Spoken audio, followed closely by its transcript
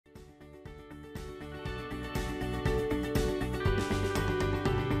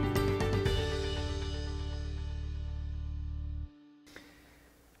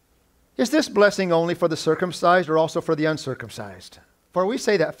Is this blessing only for the circumcised or also for the uncircumcised? For we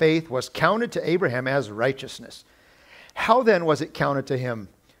say that faith was counted to Abraham as righteousness. How then was it counted to him?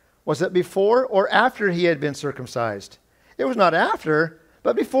 Was it before or after he had been circumcised? It was not after,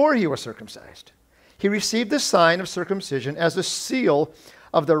 but before he was circumcised. He received the sign of circumcision as a seal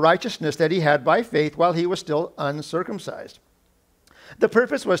of the righteousness that he had by faith while he was still uncircumcised. The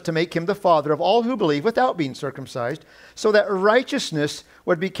purpose was to make him the father of all who believe without being circumcised, so that righteousness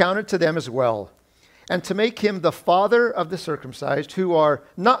would be counted to them as well, and to make him the father of the circumcised, who are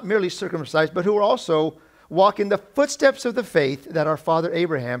not merely circumcised, but who are also walk in the footsteps of the faith that our father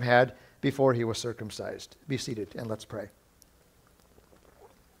Abraham had before he was circumcised. Be seated and let's pray.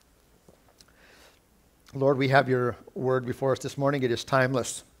 Lord, we have your word before us this morning. It is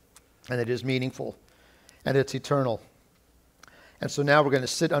timeless, and it is meaningful, and it's eternal. And so now we're going to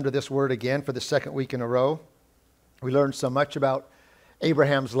sit under this word again for the second week in a row. We learned so much about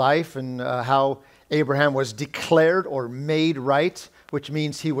Abraham's life and how Abraham was declared or made right, which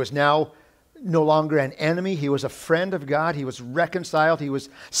means he was now no longer an enemy. He was a friend of God. He was reconciled. He was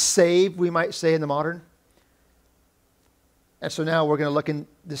saved, we might say in the modern. And so now we're going to look in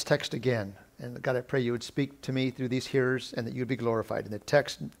this text again. And God, I pray you would speak to me through these hearers and that you'd be glorified. And the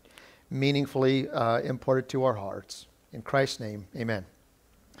text meaningfully imported to our hearts. In Christ's name, amen.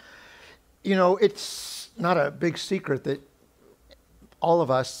 You know, it's not a big secret that all of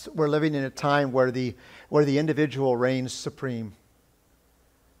us, we're living in a time where the individual reigns supreme.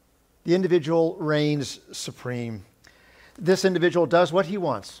 The individual reigns supreme. This individual does what he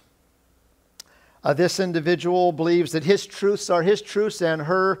wants. This individual believes that his truths are his truths and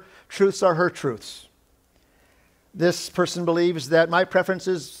her truths are her truths. This person believes that my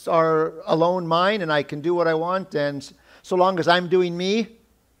preferences are alone mine and I can do what I want, and so long as I'm doing me,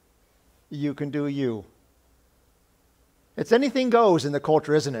 you can do you. It's anything goes in the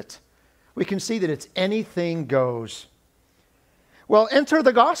culture, isn't it? We can see that it's anything goes. Well, enter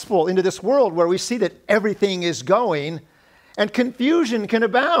the gospel into this world where we see that everything is going and confusion can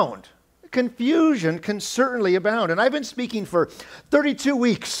abound. Confusion can certainly abound. And I've been speaking for 32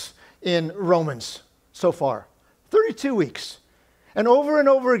 weeks in Romans so far. 32 weeks. And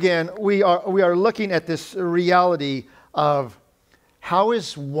over again, we are looking at this reality of how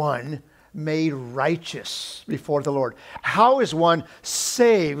is one made righteous before the Lord? How is one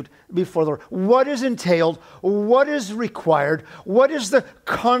saved before the Lord? What is entailed? What is required? What is the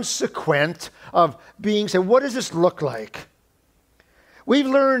consequent of being saved? What does this look like? We've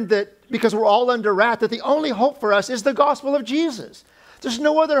learned that because we're all under wrath, that the only hope for us is the gospel of Jesus. There's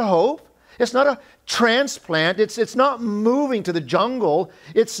no other hope. It's not a transplant. It's not moving to the jungle.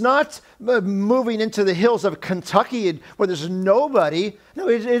 It's not moving into the hills of Kentucky where there's nobody. No,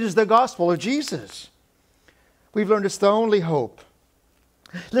 it is the gospel of Jesus. We've learned it's the only hope.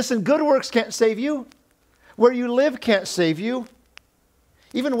 Listen, good works can't save you. Where you live can't save you.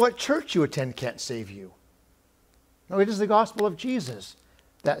 Even what church you attend can't save you. No, it is the gospel of Jesus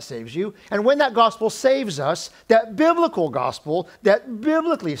that saves you. And when that gospel saves us, that biblical gospel that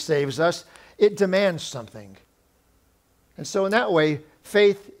biblically saves us, it demands something. And so in that way,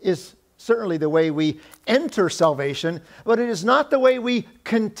 faith is certainly the way we enter salvation, but it is not the way we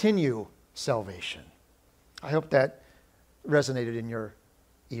continue salvation. I hope that resonated in your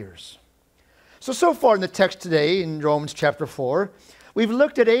ears. So far in the text today in Romans chapter 4, we've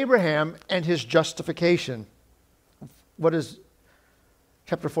looked at Abraham and his justification. What does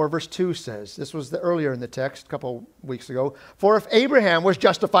chapter 4 verse 2 says? This was earlier in the text a couple weeks ago. For if Abraham was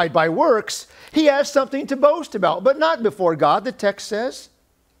justified by works, he has something to boast about, but not before God, the text says.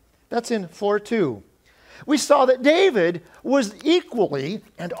 That's in 4:2. We saw that David was equally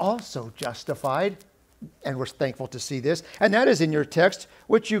and also justified, and we're thankful to see this. And that is in your text,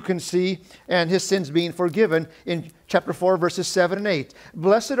 which you can see, and his sins being forgiven in chapter 4, verses 7 and 8.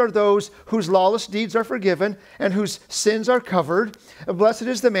 Blessed are those whose lawless deeds are forgiven and whose sins are covered. Blessed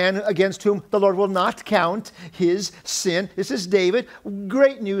is the man against whom the Lord will not count his sin. This is David.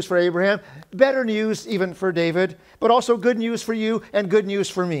 Great news for Abraham. Better news even for David, but also good news for you and good news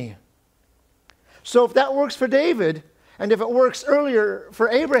for me. So if that works for David, and if it works earlier for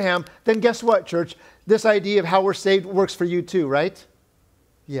Abraham, then guess what, church? This idea of how we're saved works for you too, right?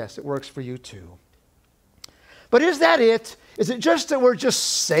 Yes, it works for you too. But is that it? Is it just that we're just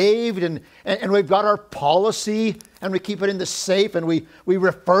saved and we've got our policy and we keep it in the safe and we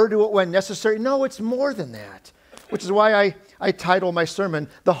refer to it when necessary? No, it's more than that. Which is why I title my sermon,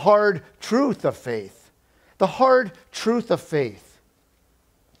 The Hard Truth of Faith. The Hard Truth of Faith.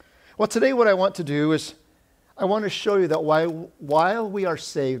 Well, today what I want to do is I want to show you that while we are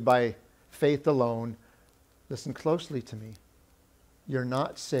saved by faith alone, listen closely to me, you're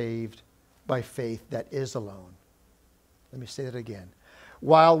not saved by faith that is alone. Let me say that again.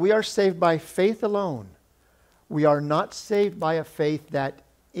 While we are saved by faith alone, we are not saved by a faith that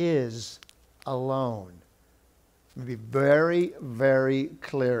is alone. Let me be very, very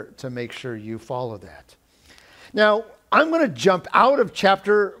clear to make sure you follow that. Now, I'm going to jump out of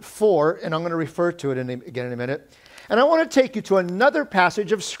chapter 4, and I'm going to refer to it again in a minute. And I want to take you to another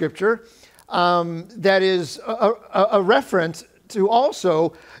passage of Scripture that is a reference to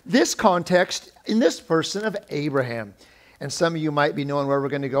also this context in this person of Abraham. And some of you might be knowing where we're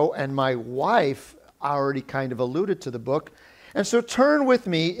going to go, and my wife already kind of alluded to the book. And so turn with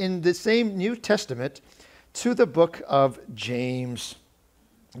me in the same New Testament to the book of James.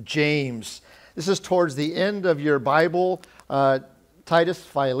 James. This is towards the end of your Bible. Titus,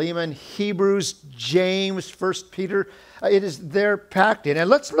 Philemon, Hebrews, James, 1 Peter. It is there packed in. And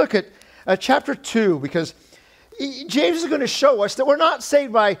let's look at chapter 2, because James is going to show us that we're not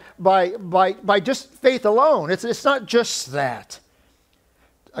saved by just faith alone. It's not just that.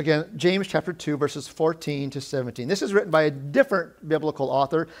 Again, James chapter 2, verses 14 to 17. This is written by a different biblical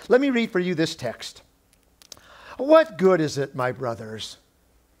author. Let me read for you this text. What good is it, my brothers,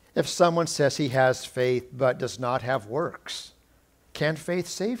 if someone says he has faith but does not have works? Can faith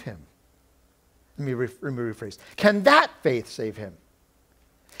save him? Let me rephrase. Can that faith save him?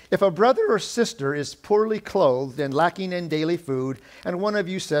 If a brother or sister is poorly clothed and lacking in daily food, and one of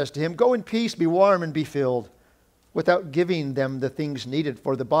you says to him, "Go in peace, be warm and be filled," without giving them the things needed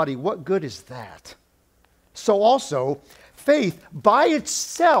for the body, what good is that? So also, faith by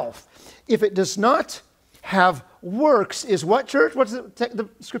itself, if it does not have works, is what, church? What does the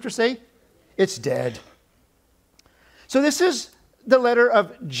Scripture say? It's dead. So this is the letter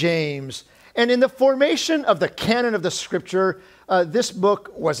of James. And in the formation of the canon of the Scripture, this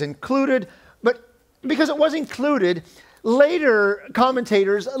book was included. But because it was included, later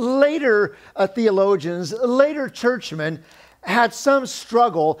commentators, later theologians, later churchmen had some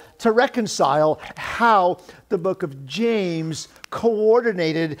struggle to reconcile how the book of James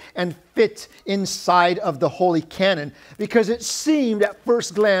coordinated and fit inside of the Holy Canon, because it seemed at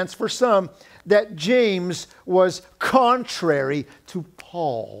first glance for some that James was contrary to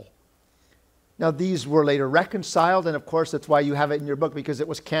Paul. Now, these were later reconciled, and of course, that's why you have it in your book, because it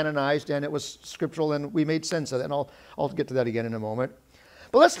was canonized and it was scriptural, and we made sense of it. And I'll get to that again in a moment.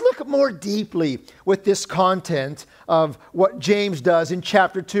 But let's look more deeply with this content of what James does in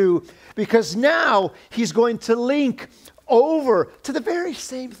chapter 2, because now he's going to link over to the very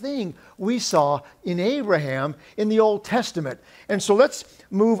same thing we saw in Abraham in the Old Testament. And so let's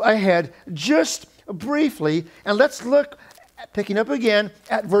move ahead just briefly, and let's look, picking up again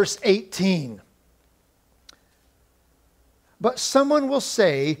at verse 18. But someone will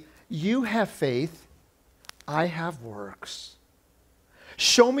say, "You have faith, I have works.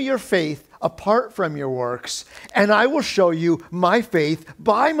 Show me your faith apart from your works, and I will show you my faith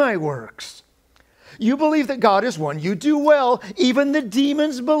by my works. You believe that God is one. You do well. Even the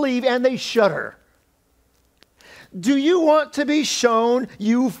demons believe and they shudder. Do you want to be shown,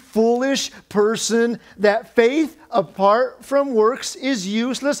 you foolish person, that faith apart from works is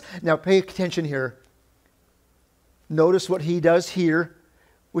useless?" Now pay attention here. Notice what he does here,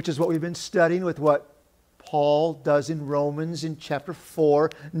 which is what we've been studying with what Paul does in Romans in chapter 4.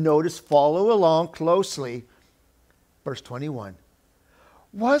 Notice, follow along closely. Verse 21.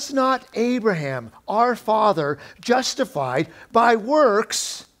 Was not Abraham, our father, justified by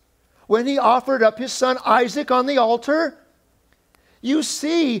works when he offered up his son Isaac on the altar? You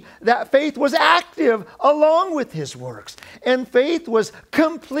see that faith was active along with his works, and faith was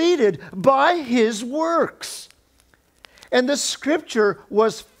completed by his works. And the scripture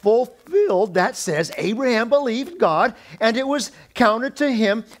was fulfilled that says Abraham believed God, and it was counted to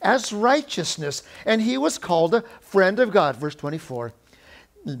him as righteousness, and he was called a friend of God. Verse 24.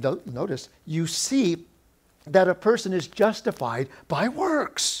 Notice, you see that a person is justified by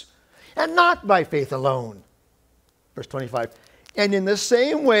works and not by faith alone. Verse 25. And in the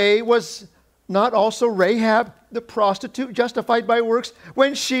same way was not also Rahab the prostitute justified by works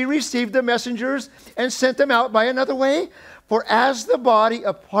when she received the messengers and sent them out by another way? For as the body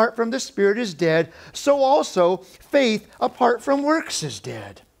apart from the spirit is dead, so also faith apart from works is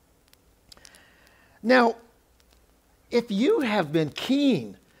dead. Now, if you have been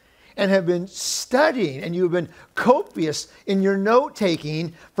keen and have been studying, and you've been copious in your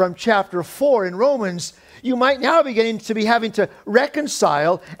note-taking from chapter 4 in Romans, you might now be getting to be having to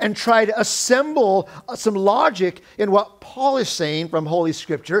reconcile and try to assemble some logic in what Paul is saying from Holy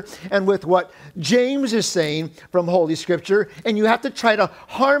Scripture and with what James is saying from Holy Scripture. And you have to try to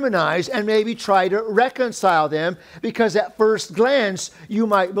harmonize and maybe try to reconcile them, because at first glance, you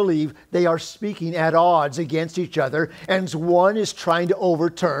might believe they are speaking at odds against each other, and one is trying to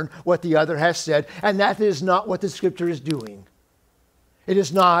overturn what the other has said. And that is not what the Scripture is doing. It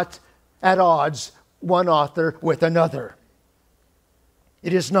is not at odds one author with another.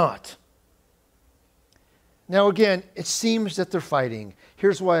 It is not. Now again, it seems that they're fighting.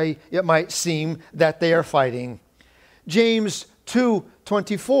 Here's why it might seem that they are fighting. James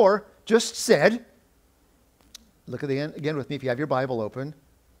 2:24 just said, look at the end again with me if you have your Bible open.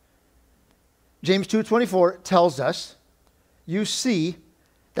 James 2:24 tells us, you see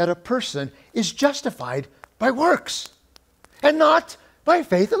that a person is justified by works and not by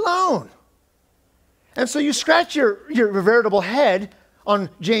faith alone. And so you scratch your veritable head on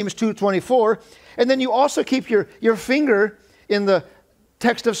James 2:24, and then you also keep your finger in the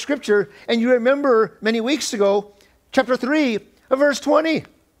text of Scripture, and you remember many weeks ago, chapter 3 of verse 20.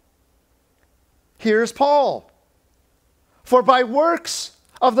 Here's Paul. For by works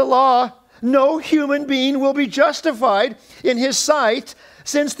of the law, no human being will be justified in his sight,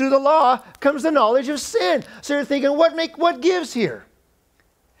 since through the law comes the knowledge of sin. So you're thinking, what gives here?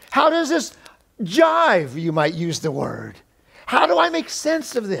 How does this jive, you might use the word? How do I make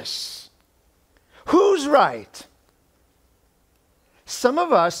sense of this? Who's right? Some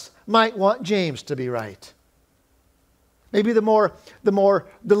of us might want James to be right. Maybe the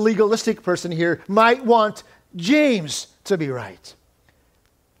legalistic person here might want James to be right.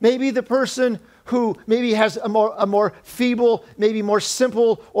 Maybe the person who maybe has a more feeble, maybe more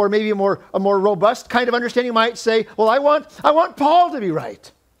simple, or maybe a more robust kind of understanding might say, well, I want Paul to be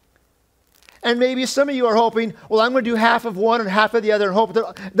right. And maybe some of you are hoping, well, I'm going to do half of one and half of the other and hope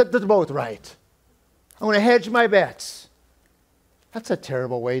that they're both right. I'm going to hedge my bets. That's a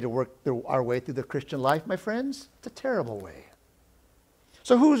terrible way to work our way through the Christian life, my friends. It's a terrible way.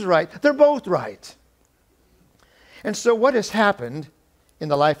 So who's right? They're both right. And so what has happened in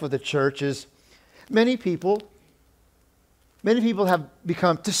the life of the church is many people have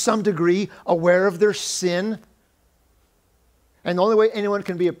become, to some degree, aware of their sin. And the only way anyone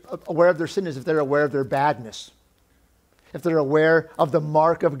can be aware of their sin is if they're aware of their badness. If they're aware of the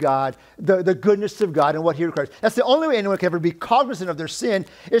mark of God, the goodness of God and what He requires. That's the only way anyone can ever be cognizant of their sin,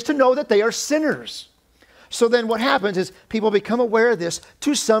 is to know that they are sinners. So then what happens is people become aware of this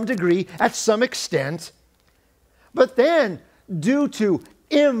to some degree, at some extent. But then, due to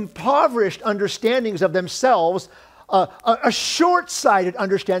impoverished understandings of themselves, a short-sighted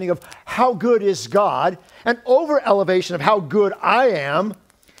understanding of how good is God, an over-elevation of how good I am,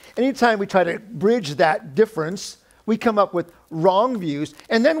 anytime we try to bridge that difference, we come up with wrong views.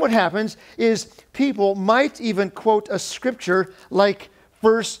 And then what happens is people might even quote a scripture like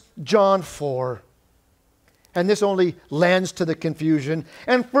 1 John 4. And this only lends to the confusion.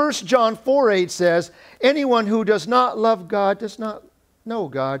 And 1 John 4:8 says, anyone who does not love God does not know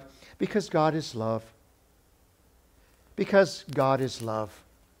God, because God is love. Because God is love.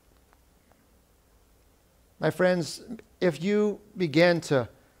 My friends, if you begin to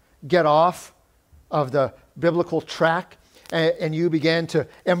get off of the biblical track and you begin to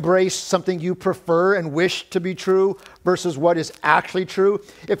embrace something you prefer and wish to be true versus what is actually true,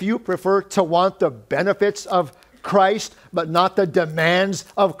 if you prefer to want the benefits of Christ but not the demands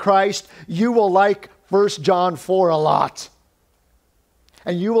of Christ, you will like 1 John 4 a lot.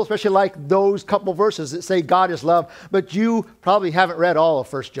 And you will especially like those couple verses that say God is love, but you probably haven't read all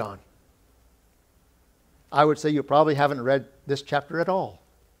of 1 John. I would say you probably haven't read this chapter at all.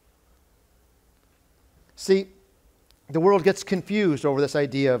 See, the world gets confused over this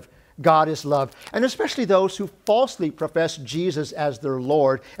idea of God is love, and especially those who falsely profess Jesus as their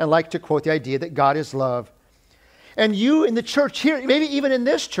Lord and like to quote the idea that God is love. And you in the church here, maybe even in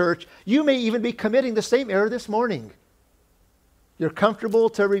this church, you may even be committing the same error this morning. You're comfortable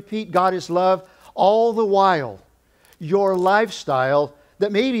to repeat God is love, all the while your lifestyle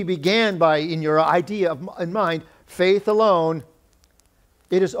that maybe began by, in your idea in mind, faith alone,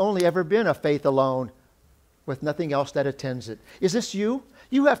 it has only ever been a faith alone with nothing else that attends it. Is this you?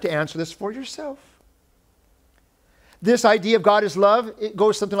 You have to answer this for yourself. This idea of God is love, it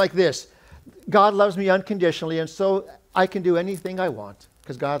goes something like this. God loves me unconditionally, and so I can do anything I want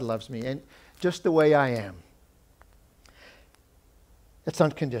because God loves me, and just the way I am. It's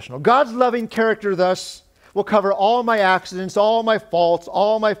unconditional. God's loving character, thus, will cover all my accidents, all my faults,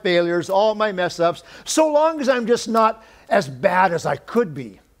 all my failures, all my mess ups, so long as I'm just not as bad as I could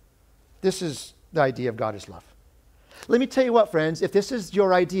be. This is the idea of God is love. Let me tell you what, friends, if this is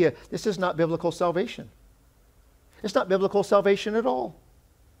your idea, this is not biblical salvation. It's not biblical salvation at all.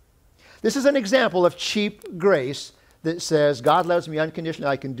 This is an example of cheap grace that says, God loves me unconditionally,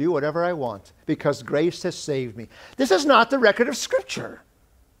 I can do whatever I want because grace has saved me. This is not the record of Scripture.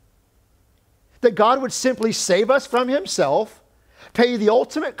 That God would simply save us from himself, pay the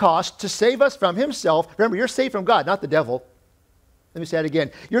ultimate cost to save us from himself. Remember, you're saved from God, not the devil. Let me say that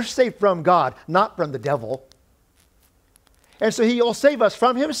again. You're saved from God, not from the devil. And so he will save us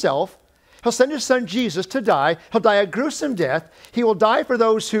from himself. He'll send his son Jesus to die. He'll die a gruesome death. He will die for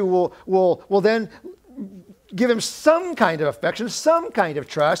those who will then give him some kind of affection, some kind of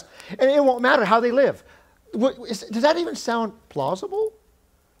trust, and it won't matter how they live. Does that even sound plausible?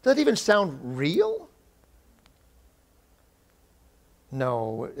 Does that even sound real?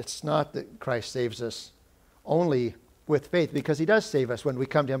 No, it's not that Christ saves us only with faith, because he does save us when we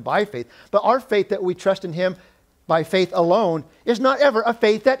come to him by faith. But our faith that we trust in him by faith alone is not ever a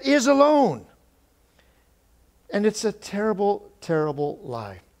faith that is alone. And it's a terrible, terrible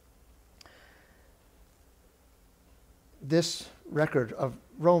lie. This record of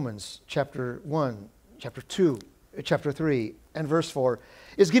Romans chapter 1, chapter 2, chapter 3, and verse 4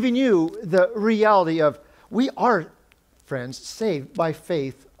 is giving you the reality of we are, friends, saved by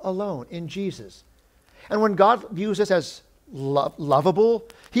faith alone in Jesus. And when God views us as lovable,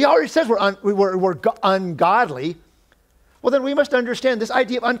 he already says we're ungodly. Well, then we must understand this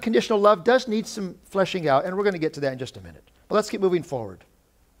idea of unconditional love does need some fleshing out, and we're going to get to that in just a minute. But let's keep moving forward.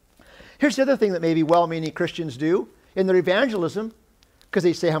 Here's the other thing that maybe well-meaning Christians do in their evangelism, because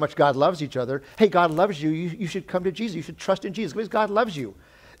they say how much God loves each other. Hey, God loves you. You should come to Jesus. You should trust in Jesus because God loves you.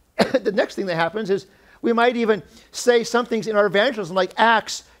 The next thing that happens is we might even say some things in our evangelism like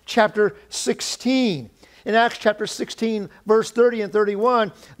Acts chapter 16. In Acts chapter 16, verse 30 and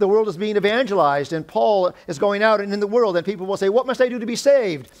 31, the world is being evangelized, and Paul is going out and in the world, and people will say, what must I do to be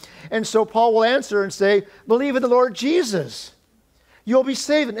saved? And so Paul will answer and say, believe in the Lord Jesus. You'll be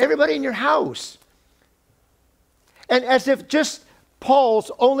saved, and everybody in your house. And as if just Paul's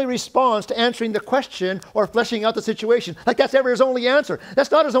only response to answering the question or fleshing out the situation, like that's ever his only answer.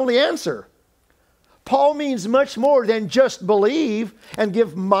 That's not his only answer. Paul means much more than just believe and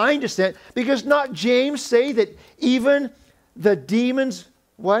give mind assent, because not James say that even the demons,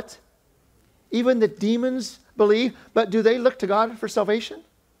 what? Even the demons believe, but do they look to God for salvation?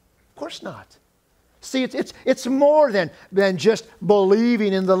 Of course not. See, it's more than just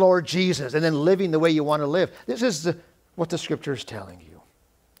believing in the Lord Jesus and then living the way you want to live. This is what the Scripture is telling you.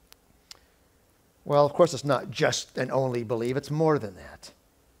 Well, of course, it's not just and only believe. It's more than that.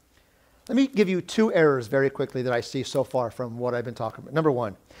 Let me give you two errors very quickly that I see so far from what I've been talking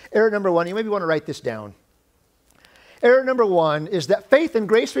about. Error number one, you maybe want to write this down. Error number one is that faith and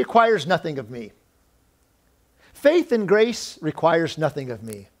grace requires nothing of me. Faith and grace requires nothing of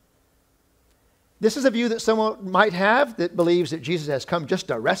me. This is a view that someone might have that believes that Jesus has come just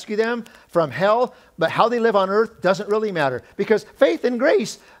to rescue them from hell, but how they live on earth doesn't really matter, because faith and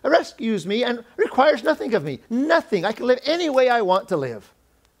grace rescues me and requires nothing of me. Nothing. I can live any way I want to live.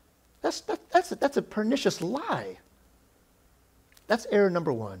 That's a pernicious lie. That's error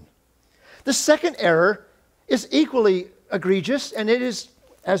number one. The second error is equally egregious, and it is,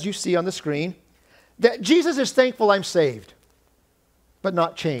 as you see on the screen, that Jesus is thankful I'm saved, but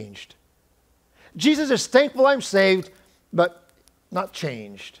not changed. Jesus is thankful I'm saved, but not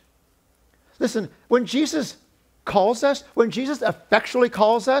changed. Listen, when Jesus calls us, when Jesus effectually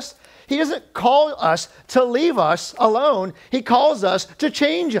calls us, he doesn't call us to leave us alone. He calls us to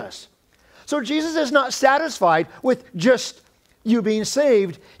change us. So Jesus is not satisfied with just you being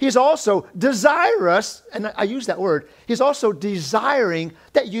saved. He's also desirous, and I use that word, he's also desiring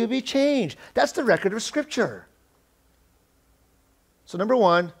that you be changed. That's the record of Scripture. So number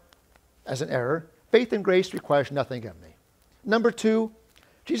one, as an error, faith and grace requires nothing of me. Number two,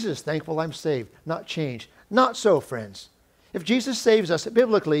 Jesus is thankful I'm saved, not changed. Not so, friends. If Jesus saves us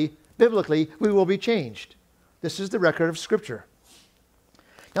biblically, we will be changed. This is the record of Scripture.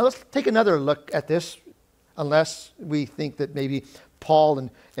 Now let's take another look at this, unless we think that maybe Paul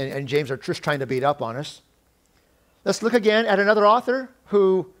and James are just trying to beat up on us. Let's look again at another author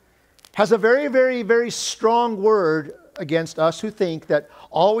who has a very, very, very strong word against us who think that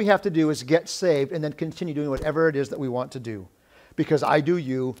all we have to do is get saved and then continue doing whatever it is that we want to do. Because I do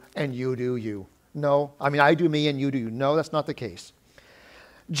you and you do you. No, I mean I do me and you do you. No, that's not the case.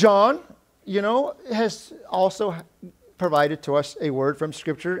 John, has also provided to us a word from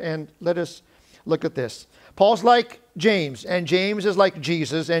Scripture, and let us look at this. Paul's like James, and James is like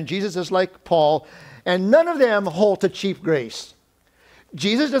Jesus, and Jesus is like Paul, and none of them hold to cheap grace.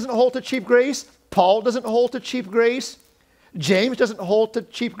 Jesus doesn't hold to cheap grace. Paul doesn't hold to cheap grace. James doesn't hold to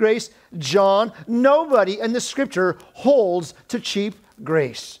cheap grace. John, nobody in the Scripture holds to cheap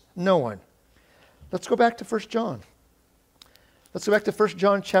grace. No one. Let's go back to 1 John. Let's go back to 1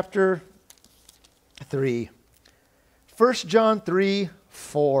 John chapter 3. 1 John 3,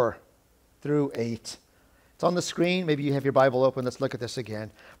 4 through 8. It's on the screen. Maybe you have your Bible open. Let's look at this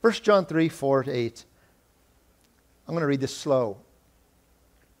again. 1 John 3, 4 to 8. I'm going to read this slow.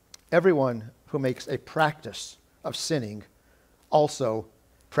 Everyone who makes a practice of sinning also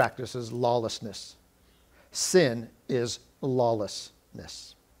practices lawlessness. Sin is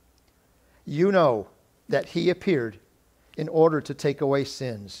lawlessness. You know that he appeared in order to take away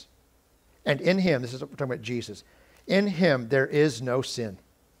sins. And in him, this is what we're talking about Jesus, in him there is no sin.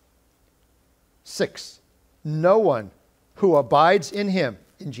 6. No one who abides in him,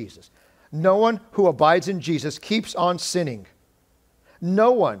 in Jesus, no one who abides in Jesus keeps on sinning.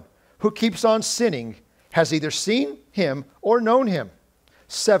 No one who keeps on sinning has either seen him or known him.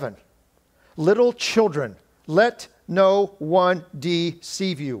 7. Little children, let no one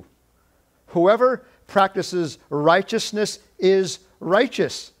deceive you. Whoever practices righteousness is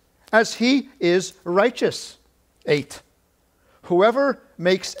righteous, as he is righteous. 8. Whoever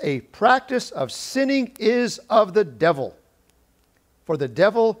makes a practice of sinning is of the devil, for the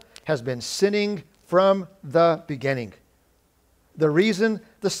devil has been sinning from the beginning. The reason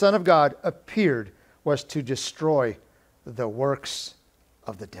the Son of God appeared was to destroy the works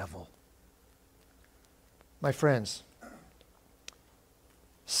of the devil. My friends,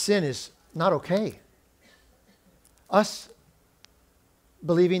 sin is not okay. Us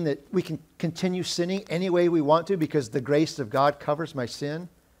believing that we can continue sinning any way we want to because the grace of God covers my sin,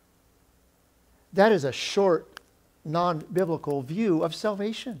 that is a short, non-biblical view of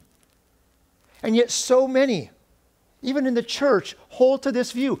salvation. And yet so many, even in the church, hold to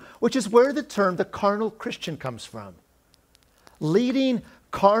this view, which is where the term the carnal Christian comes from. Leading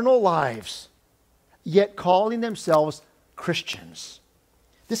carnal lives, yet calling themselves Christians.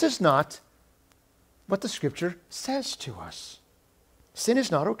 This is not what the Scripture says to us. Sin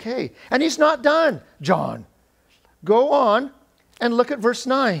is not okay. And he's not done, John. Go on and look at verse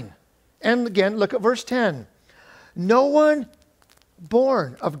 9. And again, look at verse 10. No one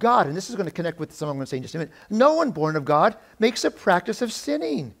born of God, and this is going to connect with something I'm going to say in just a minute. No one born of God makes a practice of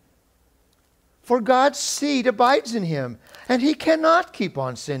sinning. For God's seed abides in him, and he cannot keep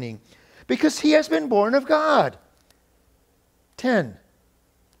on sinning, because he has been born of God. 10.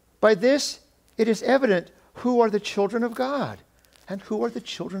 By this it is evident who are the children of God, and who are the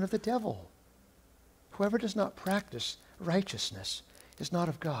children of the devil. Whoever does not practice righteousness is not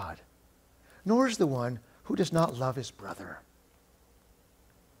of God, nor is the one who does not love his brother.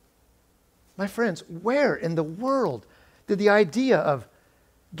 My friends, where in the world did the idea of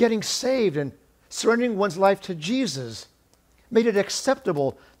getting saved and surrendering one's life to Jesus made it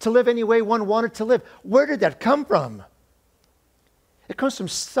acceptable to live any way one wanted to live? Where did that come from? It comes from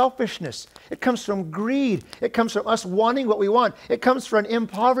selfishness. It comes from greed. It comes from us wanting what we want. It comes from an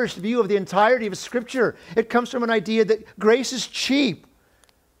impoverished view of the entirety of Scripture. It comes from an idea that grace is cheap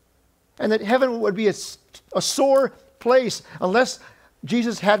and that heaven would be a sore place unless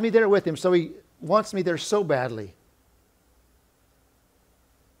Jesus had me there with him, so he wants me there so badly.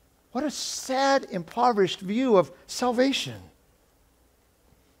 What a sad, impoverished view of salvation.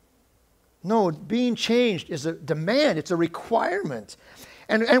 No, being changed is a demand. It's a requirement.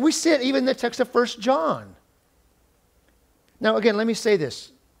 And we see it even in the text of 1 John. Now, again, let me say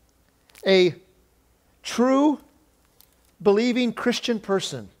this. A true, believing Christian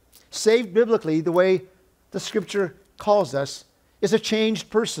person, saved biblically the way the Scripture calls us, is a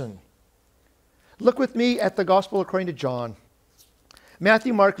changed person. Look with me at the Gospel according to John.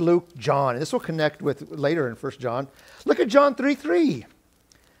 Matthew, Mark, Luke, John. And this will connect with later in 1 John. Look at John 3:3.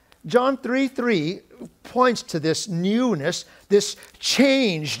 John 3:3 points to this newness, this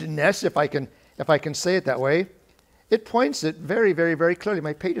changedness, if I can say it that way. It points it very, very, very clearly.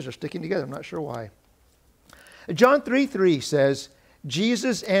 My pages are sticking together. I'm not sure why. John 3:3 says,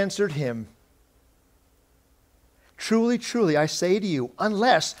 Jesus answered him, truly, truly, I say to you,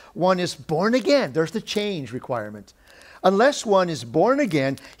 unless one is born again, there's the change requirement. Unless one is born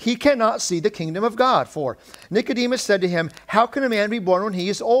again, he cannot see the kingdom of God. For Nicodemus said to him, how can a man be born when he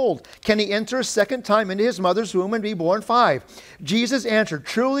is old? Can he enter a second time into his mother's womb and be born 5? Jesus answered,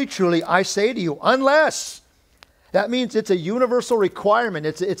 truly, truly, I say to you, unless That means it's a universal requirement.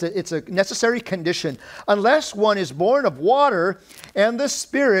 It's a necessary condition. Unless one is born of water and the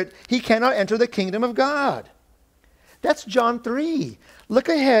Spirit, he cannot enter the kingdom of God. That's John 3. Look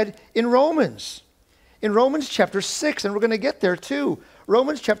ahead in Romans. In Romans chapter 6, and we're going to get there too.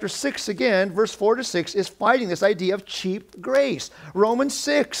 Romans chapter 6 again, verse 4 to 6, is fighting this idea of cheap grace. Romans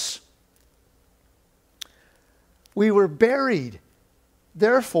 6. We were buried,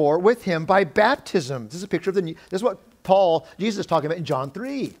 therefore, with him by baptism. This is a picture of this is what Jesus is talking about in John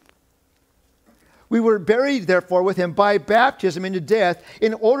 3. We were buried, therefore, with him by baptism into death,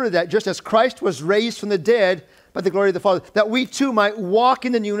 in order that just as Christ was raised from the dead by the glory of the Father, that we too might walk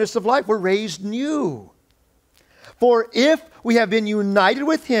in the newness of life. We're raised new. For if we have been united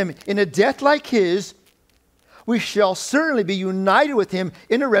with him in a death like his, we shall certainly be united with him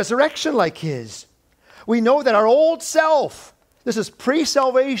in a resurrection like his. We know that our old self, this is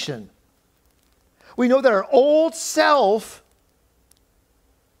pre-salvation, we know that our old self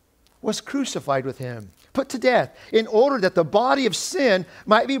was crucified with him, put to death, in order that the body of sin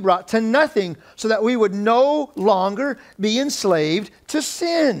might be brought to nothing, so that we would no longer be enslaved to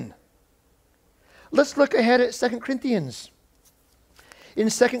sin. Let's look ahead at 2 Corinthians. In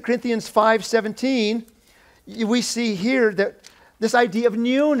 2 Corinthians 5:17, we see here that this idea of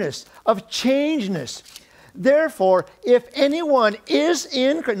newness, of changeness. Therefore, if anyone is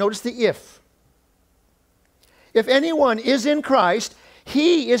in Christ, notice the if. If anyone is in Christ,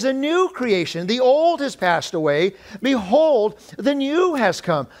 he is a new creation. The old has passed away. Behold, the new has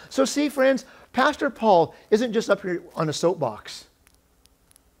come. So see, friends, Pastor Paul isn't just up here on a soapbox.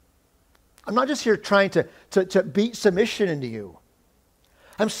 I'm not just here trying to beat submission into you.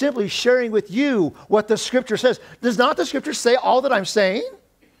 I'm simply sharing with you what the Scripture says. Does not the Scripture say all that I'm saying?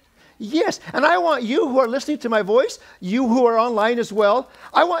 Yes. And I want you who are listening to my voice, you who are online as well,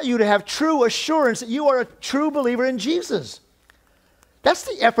 I want you to have true assurance that you are a true believer in Jesus. That's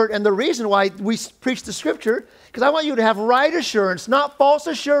the effort and the reason why we preach the Scripture, because I want you to have right assurance, not false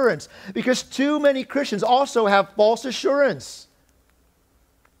assurance, because too many Christians also have false assurance.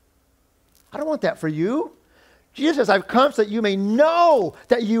 I don't want that for you. Jesus says, I've come so that you may know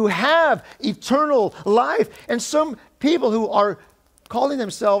that you have eternal life. And some people who are calling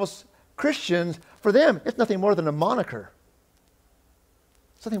themselves Christians, for them, it's nothing more than a moniker.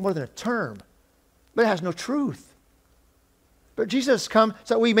 It's nothing more than a term. But it has no truth. But Jesus has come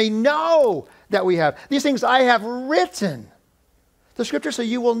so that we may know that we have. These things I have written. The Scripture so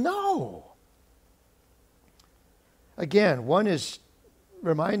you will know. Again, one is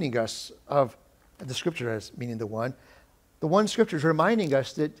reminding us of the Scripture as meaning the one Scripture is reminding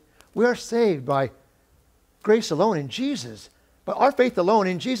us that we are saved by grace alone in Jesus. But our faith alone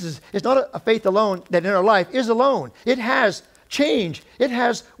in Jesus is not a faith alone that in our life is alone. It has change. It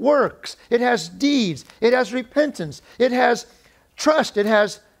has works. It has deeds. It has repentance. It has trust. It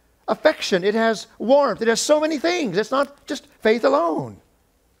has affection. It has warmth. It has so many things. It's not just faith alone.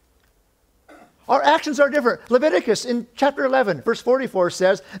 Our actions are different. Leviticus in chapter 11, verse 44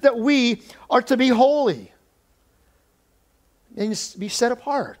 says that we are to be holy and be set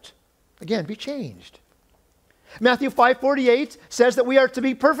apart. Again, be changed. Matthew 5:48 says that we are to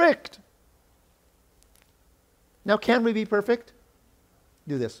be perfect. Now, can we be perfect?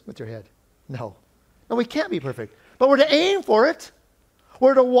 Do this with your head. No. No, we can't be perfect. But we're to aim for it.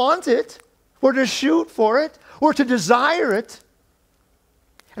 We're to want it. We're to shoot for it. We're to desire it.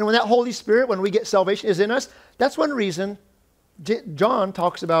 And when that Holy Spirit, when we get salvation, is in us, that's one reason John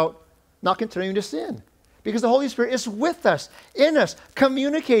talks about not continuing to sin. Because the Holy Spirit is with us, in us,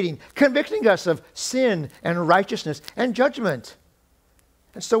 communicating, convicting us of sin and righteousness and judgment.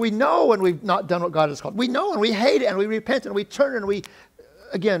 And so we know when we've not done what God has called. We know and we hate it and we repent and we turn and we,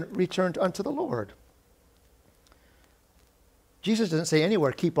 again, return unto the Lord. Jesus doesn't say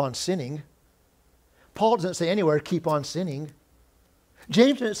anywhere, keep on sinning. Paul doesn't say anywhere, keep on sinning.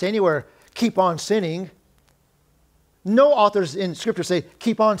 James didn't say anywhere, keep on sinning. No authors in Scripture say,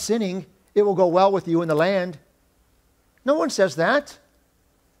 keep on sinning. It will go well with you in the land. No one says that.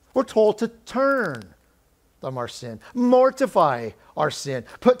 We're told to turn from our sin, mortify our sin,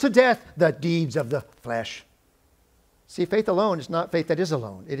 put to death the deeds of the flesh. See, faith alone is not faith that is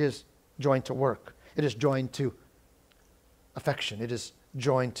alone. It is joined to work. It is joined to affection. It is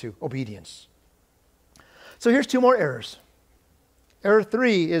joined to obedience. So here's two more errors. Error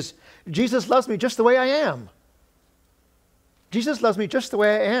 3 is, Jesus loves me just the way I am. Jesus loves me just the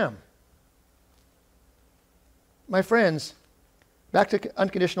way I am. My friends, back to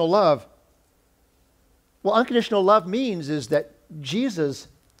unconditional love. What unconditional love means is that Jesus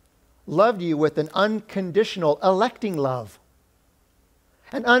loved you with an unconditional electing love.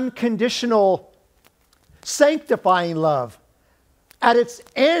 An unconditional sanctifying love. At its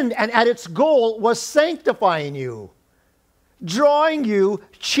end and at its goal was sanctifying you, drawing you,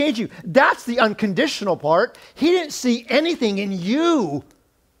 changing you. That's the unconditional part. He didn't see anything in you.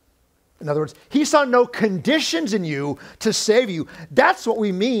 In other words, he saw no conditions in you to save you. That's what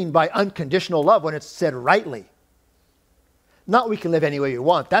we mean by unconditional love when it's said rightly. Not we can live any way you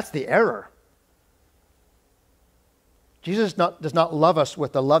want. That's the error. Jesus does not love us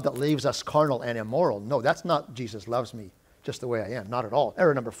with the love that leaves us carnal and immoral. No, that's not Jesus loves me just the way I am. Not at all.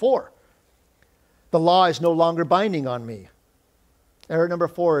 Error number 4. The law is no longer binding on me. Error number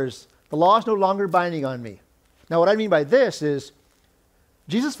 4 is the law is no longer binding on me. Now what I mean by this is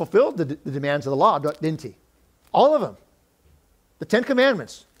Jesus fulfilled the demands of the law, didn't he? All of them. The 10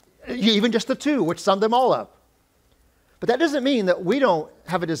 commandments. Even just the 2, which summed them all up. But that doesn't mean that we don't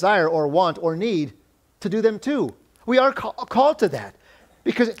have a desire or want or need to do them too. We are called to that.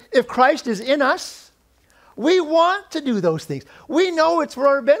 Because if Christ is in us, we want to do those things. We know it's for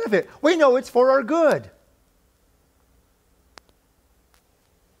our benefit. We know it's for our good.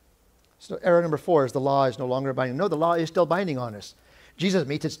 So error number 4 is the law is no longer binding. No, the law is still binding on us. Jesus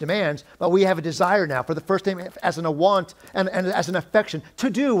meets its demands, but we have a desire now for the first time as a want and as an affection to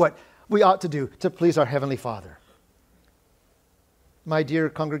do what we ought to do to please our Heavenly Father. My dear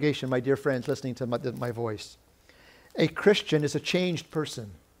congregation, my dear friends listening to my voice, a Christian is a changed person.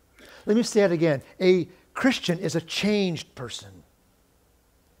 Let me say it again. A Christian is a changed person.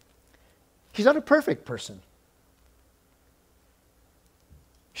 He's not a perfect person.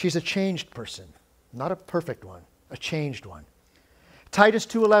 She's a changed person, not a perfect one, a changed one. Titus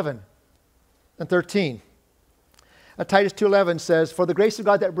 2:11 and 13. Titus 2:11 says, "For the grace of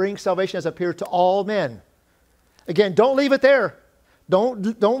God that brings salvation has appeared to all men." Again, don't leave it there.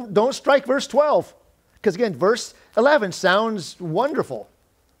 Don't strike verse 12. Because again, verse 11 sounds wonderful,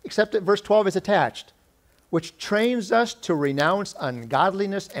 except that verse 12 is attached, which trains us to renounce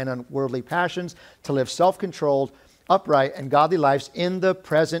ungodliness and unworldly passions, to live self-controlled, upright, and godly lives in the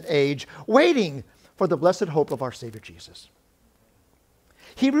present age, waiting for the blessed hope of our Savior Jesus.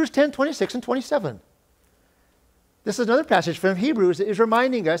 Hebrews 10:26 and 27. This is another passage from Hebrews that is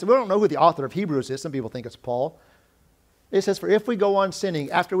reminding us, we don't know who the author of Hebrews is, some people think it's Paul. It says, "For if we go on sinning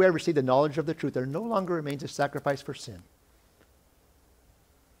after we have received the knowledge of the truth, there no longer remains a sacrifice for sin,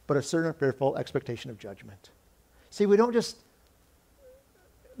 but a certain fearful expectation of judgment." See, we don't just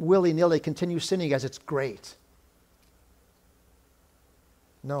willy-nilly continue sinning as it's great.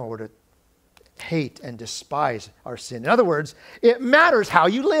 No, we're to hate and despise our sin. In other words, it matters how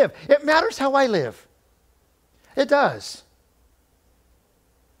you live. It matters how I live. It does.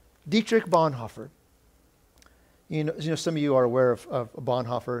 Dietrich Bonhoeffer. You know, some of you are aware of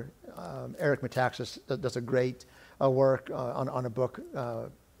Bonhoeffer. Eric Metaxas does a great work on a book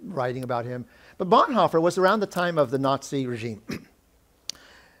writing about him. But Bonhoeffer was around the time of the Nazi regime.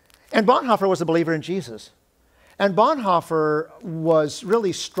 And Bonhoeffer was a believer in Jesus. And Bonhoeffer was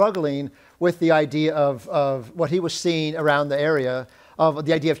really struggling with the idea of what he was seeing around the area, of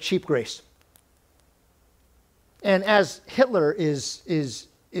the idea of cheap grace. And as Hitler is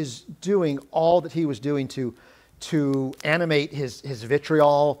doing all that he was doing to animate his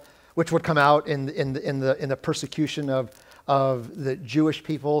vitriol, which would come out in the persecution of the Jewish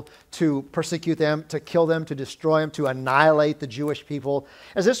people, to persecute them, to kill them, to destroy them, to annihilate the Jewish people.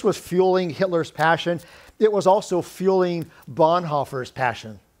 As this was fueling Hitler's passion, it was also fueling Bonhoeffer's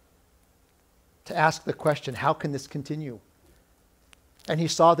passion to ask the question, how can this continue? And he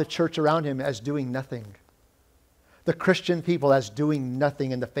saw the church around him as doing nothing. The Christian people as doing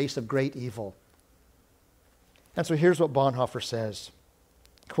nothing in the face of great evil. And so here's what Bonhoeffer says,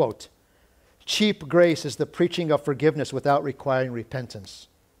 quote, "Cheap grace is the preaching of forgiveness without requiring repentance.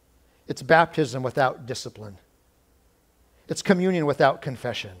 It's baptism without discipline. It's communion without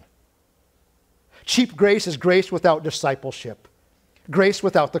confession. Cheap grace is grace without discipleship, grace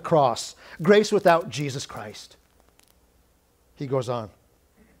without the cross, grace without Jesus Christ." He goes on.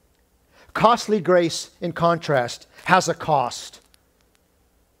 "Costly grace, in contrast, has a cost.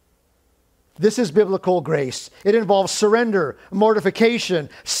 This is biblical grace. It involves surrender, mortification,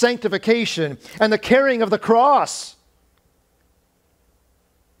 sanctification, and the carrying of the cross."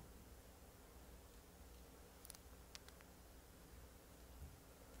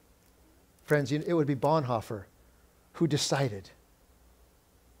 Friends, it would be Bonhoeffer who decided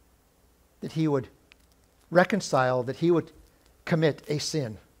that he would reconcile, that he would commit a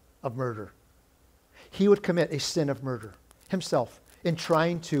sin of murder. He would commit a sin of murder himself in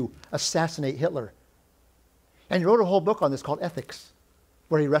trying to assassinate Hitler. And he wrote a whole book on this called Ethics,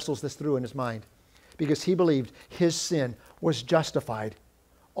 where he wrestles this through in his mind, because he believed his sin was justified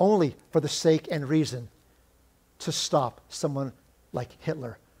only for the sake and reason to stop someone like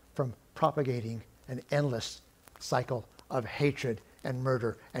Hitler from propagating an endless cycle of hatred and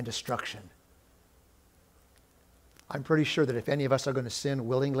murder and destruction. I'm pretty sure that if any of us are going to sin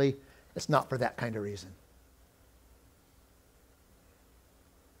willingly, it's not for that kind of reason.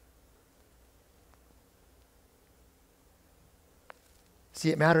 See,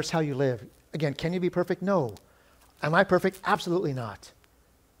 it matters how you live. Again, can you be perfect? No. Am I perfect? Absolutely not.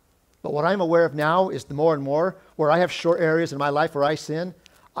 But what I'm aware of now is the more and more where I have short areas in my life where I sin,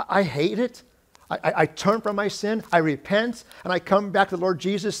 I hate it. I turn from my sin, I repent, and I come back to the Lord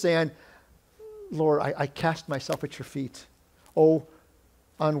Jesus saying, Lord, I cast myself at your feet. Oh,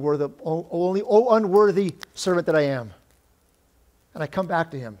 unworthy servant that I am. And I come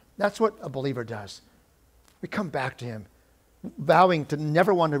back to him. That's what a believer does. We come back to him, vowing to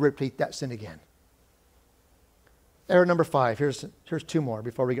never want to repeat that sin again. Error number 5. Here's 2 more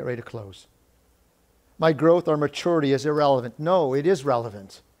before we get ready to close. My growth or maturity is irrelevant. No, it is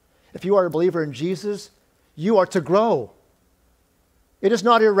relevant. If you are a believer in Jesus, you are to grow. It is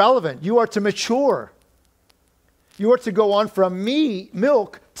not irrelevant. You are to mature. You are to go on from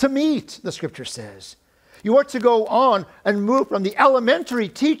milk to meat, the scripture says. You are to go on and move from the elementary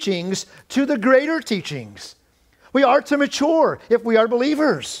teachings to the greater teachings. We are to mature if we are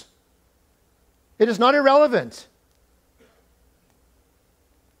believers. It is not irrelevant.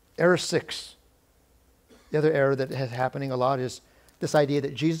 Error 6. The other error that is happening a lot is this idea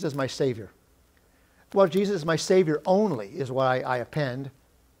that Jesus is my Savior. Well, Jesus is my Savior only is what I append.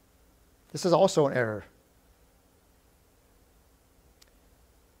 This is also an error.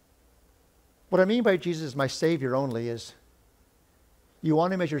 What I mean by Jesus is my Savior only is you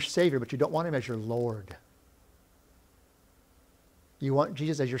want him as your Savior, but you don't want him as your Lord. You want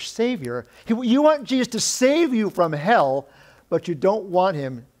Jesus as your Savior. You want Jesus to save you from hell, but you don't want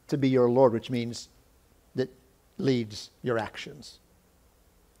him to be your Lord, which means that leads your actions.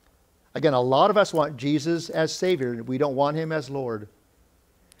 Again, a lot of us want Jesus as Savior. We don't want him as Lord.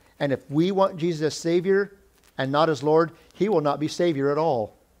 And if we want Jesus as Savior and not as Lord, he will not be Savior at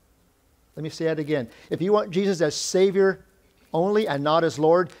all. Let me say that again. If you want Jesus as Savior only and not as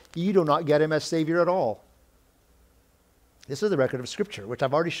Lord, you do not get him as Savior at all. This is the record of Scripture, which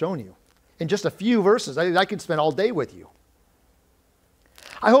I've already shown you. In just a few verses, I could spend all day with you.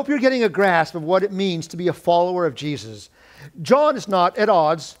 I hope you're getting a grasp of what it means to be a follower of Jesus. John is not at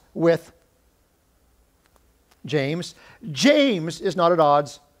odds with James. James is not at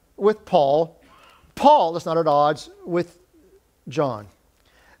odds with Paul. Paul is not at odds with John.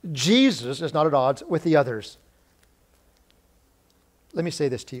 Jesus is not at odds with the others. Let me say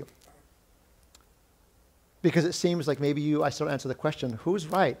this to you, because it seems like maybe I still answer the question, who's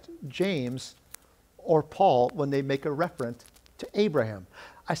right, James or Paul, when they make a reference to Abraham?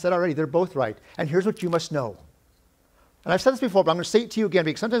 I said already, they're both right. And here's what you must know. And I've said this before, but I'm going to say it to you again,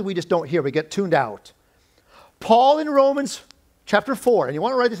 because sometimes we just don't hear. We get tuned out. Paul in Romans chapter 4, and you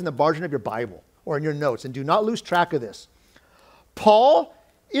want to write this in the margin of your Bible or in your notes, and do not lose track of this. Paul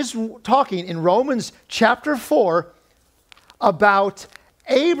is talking in Romans chapter 4 about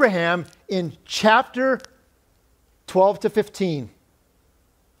Abraham in chapter 12 to 15.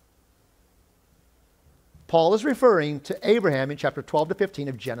 Paul is referring to Abraham in chapter 12 to 15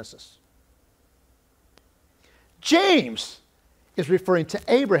 of Genesis. James is referring to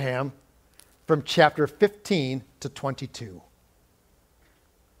Abraham from chapter 15 to 22.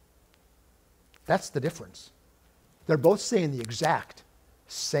 That's the difference. They're both saying the exact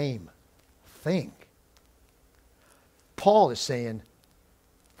same thing. Paul is saying,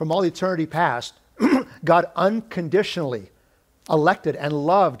 from all eternity past, God unconditionally elected and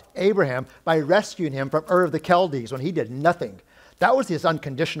loved Abraham by rescuing him from Ur of the Chaldees when he did nothing. That was his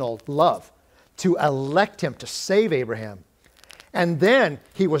unconditional love, to elect him to save Abraham. And then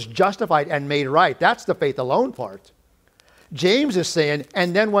he was justified and made right. That's the faith alone part. James is saying,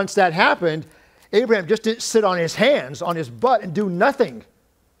 and then once that happened, Abraham just didn't sit on his hands, on his butt, and do nothing.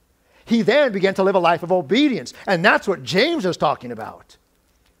 He then began to live a life of obedience. And that's what James is talking about.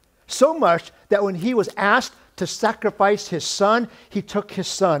 So much that when he was asked to sacrifice his son, he took his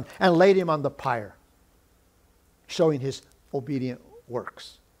son and laid him on the pyre, showing his obedient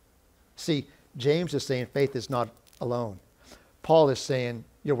works. See, James is saying faith is not alone. Paul is saying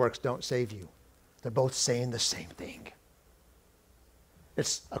your works don't save you. They're both saying the same thing.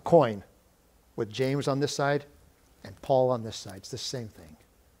 It's a coin with James on this side and Paul on this side. It's the same thing.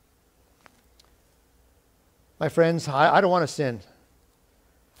 My friends, I don't want to sin.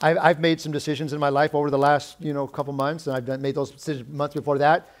 I've made some decisions in my life over the last, couple months, and I've made those decisions months before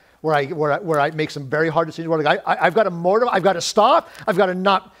that, where I make some very hard decisions, where I've got to mortify, I've got to stop, I've got to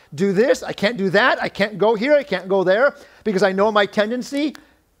not do this, I can't do that, I can't go here, I can't go there, because I know my tendency,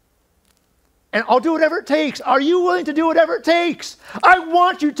 and I'll do whatever it takes. Are you willing to do whatever it takes? I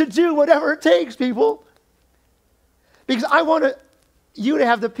want you to do whatever it takes, people. Because I want you to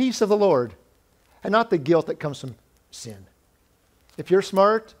have the peace of the Lord and not the guilt that comes from sin. If you're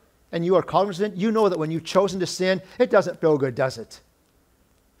smart and you are cognizant, you know that when you've chosen to sin, it doesn't feel good, does it?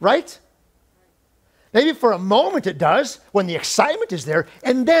 Right? Maybe for a moment it does, when the excitement is there,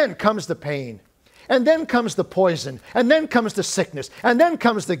 and then comes the pain. And then comes the poison, and then comes the sickness, and then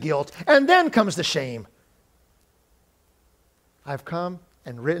comes the guilt, and then comes the shame. I've come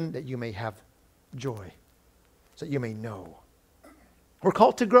and written that you may have joy, so that you may know. We're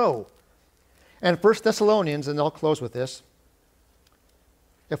called to grow. And 1 Thessalonians, and I'll close with this,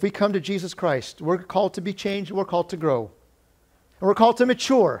 if we come to Jesus Christ, we're called to be changed, we're called to grow. And we're called to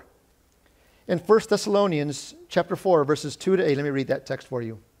mature. In 1 Thessalonians chapter 4, verses 2 to 8, let me read that text for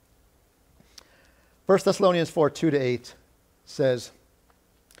you. 1 Thessalonians 4, 2 to 8 says,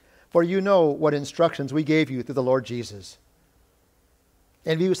 "For you know what instructions we gave you through the Lord Jesus."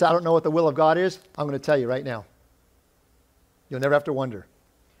 And if you say, I don't know what the will of God is, I'm going to tell you right now. You'll never have to wonder.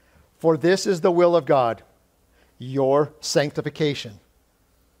 "For this is the will of God, your sanctification."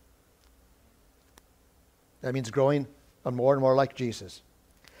 That means growing more and more like Jesus.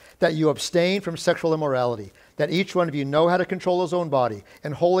 "That you abstain from sexual immorality, that each one of you know how to control his own body,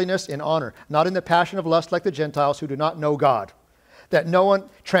 in holiness, in honor, not in the passion of lust like the Gentiles who do not know God. That no one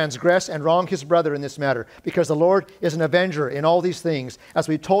transgress and wrong his brother in this matter, because the Lord is an avenger in all these things, as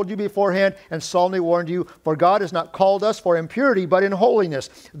we told you beforehand and solemnly warned you, for God has not called us for impurity, but in holiness.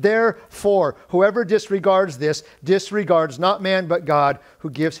 Therefore, whoever disregards this, disregards not man, but God, who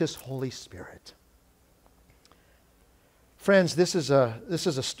gives his Holy Spirit." Friends, this is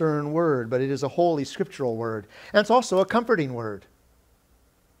a stern word, but it is a holy scriptural word. And it's also a comforting word.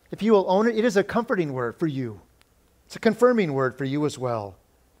 If you will own it, it is a comforting word for you. It's a confirming word for you as well.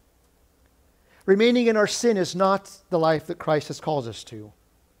 Remaining in our sin is not the life that Christ has called us to.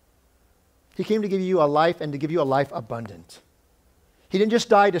 He came to give you a life, and to give you a life abundant. He didn't just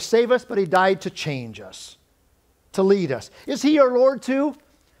die to save us, but he died to change us, to lead us. Is he your Lord too?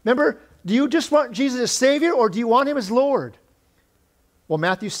 Remember, do you just want Jesus as Savior, or do you want him as Lord? Well,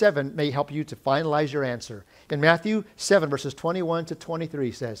 Matthew 7 may help you to finalize your answer. In Matthew 7, verses 21 to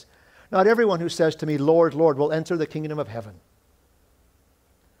 23 says, "Not everyone who says to me, 'Lord, Lord,' will enter the kingdom of heaven,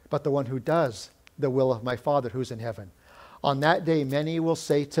 but the one who does the will of my Father who's in heaven. On that day, many will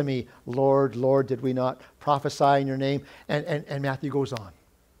say to me, 'Lord, Lord, did we not prophesy in your name?'" And Matthew goes on.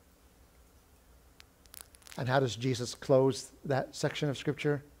 And how does Jesus close that section of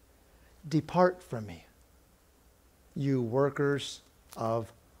Scripture? "Depart from me, you workers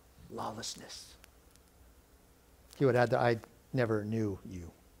of lawlessness." He would add that I never knew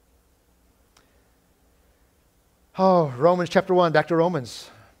you. Oh, Romans chapter 1, back to Romans.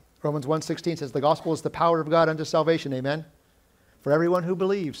 Romans 1:16 says, "The gospel is the power of God unto salvation," amen, "for everyone who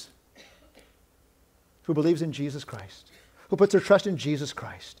believes in Jesus Christ, who puts their trust in Jesus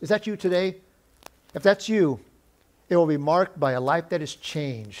Christ." Is that you today? If that's you, it will be marked by a life that is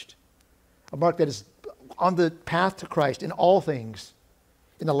changed, a mark that is on the path to Christ in all things,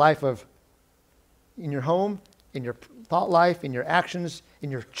 in the life of, in your home, in your thought life, in your actions,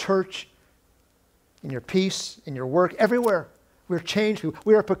 in your church, in your peace, in your work, everywhere. We're changed.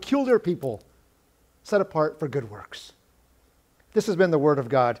 We are a peculiar people, set apart for good works. This has been the Word of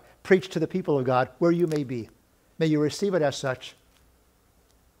God, preached to the people of God, where you may be. May you receive it as such.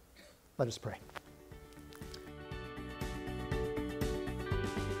 Let us pray.